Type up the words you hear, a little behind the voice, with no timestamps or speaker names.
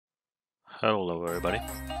Hello everybody,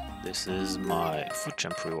 this is my FUT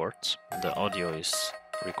Champ rewards. The audio is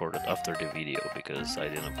recorded after the video because I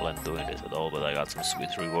didn't plan doing this at all, but I got some sweet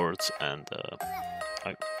rewards and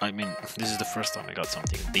I mean this is the first time I got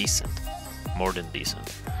something decent, more than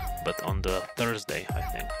decent. But on the Thursday I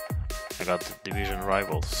think I got the Division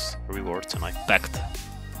Rivals rewards and I packed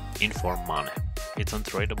Inform Mane. It's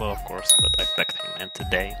untradeable of course, but I packed him and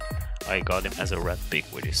today I got him as a red pick,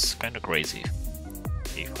 which is kinda crazy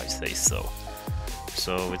if I say so.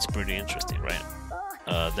 So it's pretty interesting, right?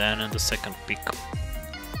 Then in the second pick,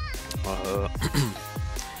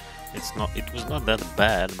 it was not that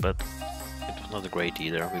bad, but it was not great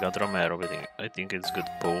either. We got Romero. I think it's good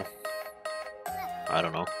pull. I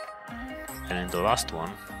don't know. And in the last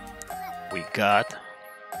one, we got.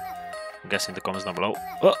 Guess in the comments down below.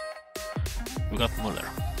 Oh, we got Muller.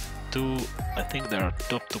 I think there are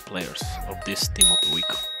top 2 players of this team of the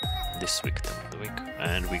week. This week, team of the week,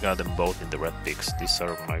 and we got them both in the red picks. These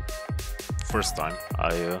are my first time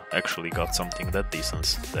I actually got something that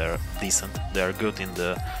decent. They're decent. They are good in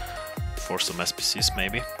the for some SPCs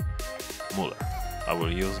maybe. Muller. I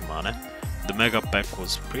will use Mane. The mega pack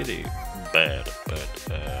was pretty bad,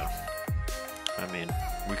 but I mean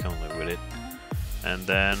we can live with it. And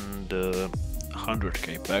then the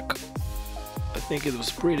 100k pack. I think it was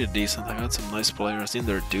pretty decent. I got some nice players in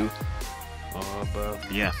there too.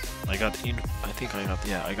 But yeah, I got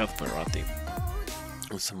Ferrati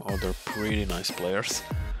and some other pretty nice players.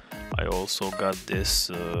 I also got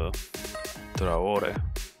this Traore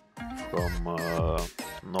from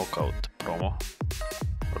Knockout promo,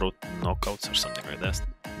 Root Knockouts or something like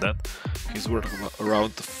that. He's worth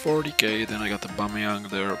around 40k. Then I got the Aubameyang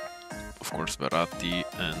there, of course Verratti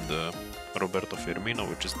and Roberto Firmino,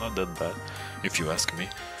 which is not that bad if you ask me.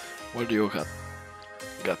 What do you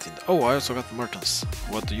got in oh, I also got Mertens.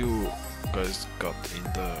 What do you guys got in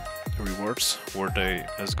the rewards? Were they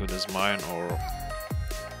as good as mine or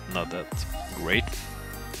not that great?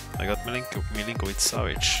 I got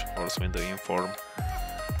Milinkovic-Savic also in the Inform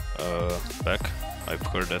pack. I've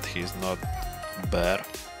heard that he's not bad,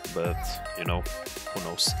 but you know, who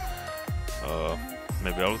knows.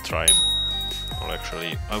 Maybe I'll try him, or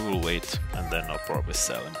actually I will wait and then I'll probably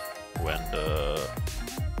sell him when the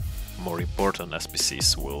more important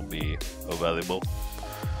SPCs will be available.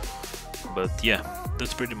 But yeah,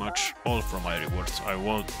 that's pretty much all from my rewards. I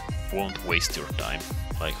won't waste your time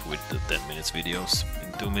like with the 10 minutes videos.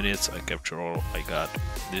 In 2 minutes I capture all I got.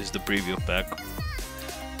 This is the preview pack.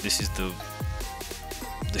 This is the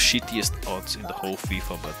shittiest odds in the whole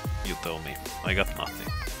FIFA, but you tell me. I got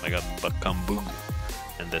nothing. I got Bakambu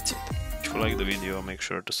and that's it. If you like the video, make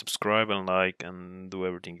sure to subscribe and like and do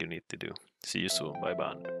everything you need to do. See you soon. Bye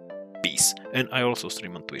bye. Peace. And I also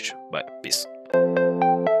stream on Twitch. Bye. Peace.